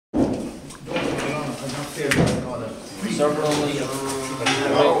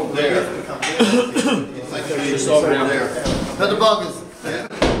Oh, there. It's like just over there. Where the bug is.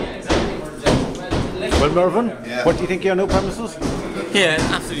 Well, Mervyn, what do you think of your new premises? Yeah,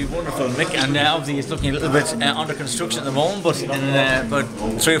 absolutely wonderful, Mick, and obviously it's looking a little bit under construction at the moment, but in about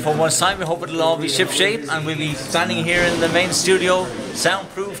 3 or 4 months' time we hope it'll all be ship-shape and we'll be standing here in the main studio,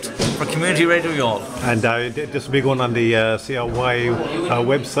 soundproofed, for Community Radio Youghal. And this will be going on the C.R.Y.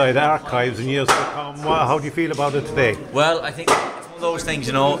 website archives in years to come. How do you feel about it today? Well, I think it's one of those things,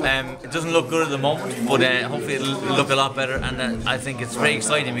 you know, it doesn't look good at the moment, but hopefully it'll look a lot better, and I think it's very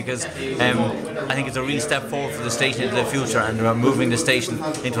exciting because I think it's a real step forward for the station into the future, and we're moving the station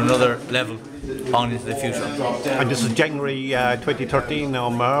into another level on into the future. And this is January 2013 now,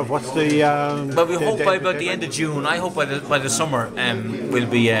 Merv. What's the... Well, we hope by about the end of June. I hope by the summer we'll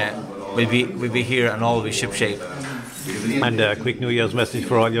be here and all will be ship-shape. And a quick New Year's message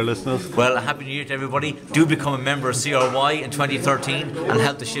for all your listeners. Well, a Happy New Year to everybody. Do become a member of C.R.Y. in 2013 and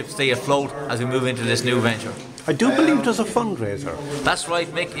help the ship stay afloat as we move into this new venture. I do believe there's a fundraiser. That's right,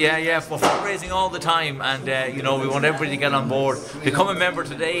 Mick. Yeah, we're fundraising all the time, and you know, we want everybody to get on board. Become a member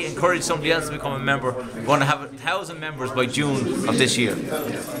today. Encourage somebody else to become a member. We want to have 1,000 members by June of this year.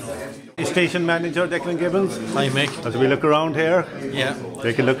 Station manager Declan Gibbons. Hi, Mick. As we look around here, yeah,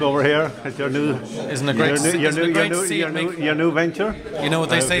 take a look over here at your new. Isn't it great? Your new venture. You know what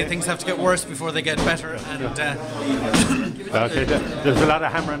they say: things have to get worse before they get better. And okay, there's a lot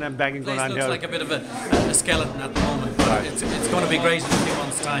of hammering and banging going on here. It looks like a bit of a skeleton at the moment, but it's going to be great in a few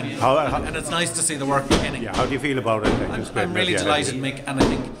months' time. And it's nice to see the work beginning. Yeah. How do you feel about it? I'm really delighted, Mick, and I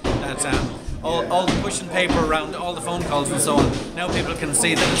think that. All the pushing paper around, all the phone calls and so on, now people can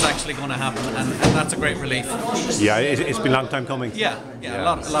see that it's actually going to happen, and that's a great relief. Yeah, it's been a long time coming. Yeah. A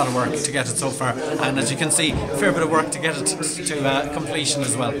lot of work to get it so far, and as you can see, a fair bit of work to get it to completion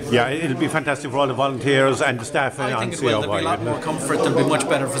as well. Yeah, it'll be fantastic for all the volunteers and the staff on I think it will. There'll be a lot more comfort, there'll be much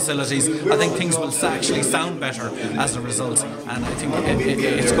better facilities. I think things will actually sound better as a result, and I think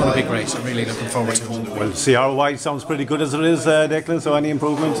it's going to be great. I'm really looking forward to it. Well, C.R.Y. sounds pretty good as it is, Declan, so any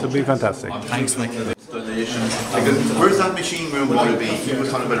improvements will be fantastic. Thanks, Mick. Where's that machine room going to be? You were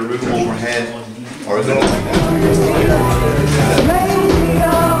talking about a room overhead, or is it like that?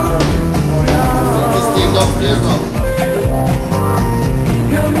 It's the industrial.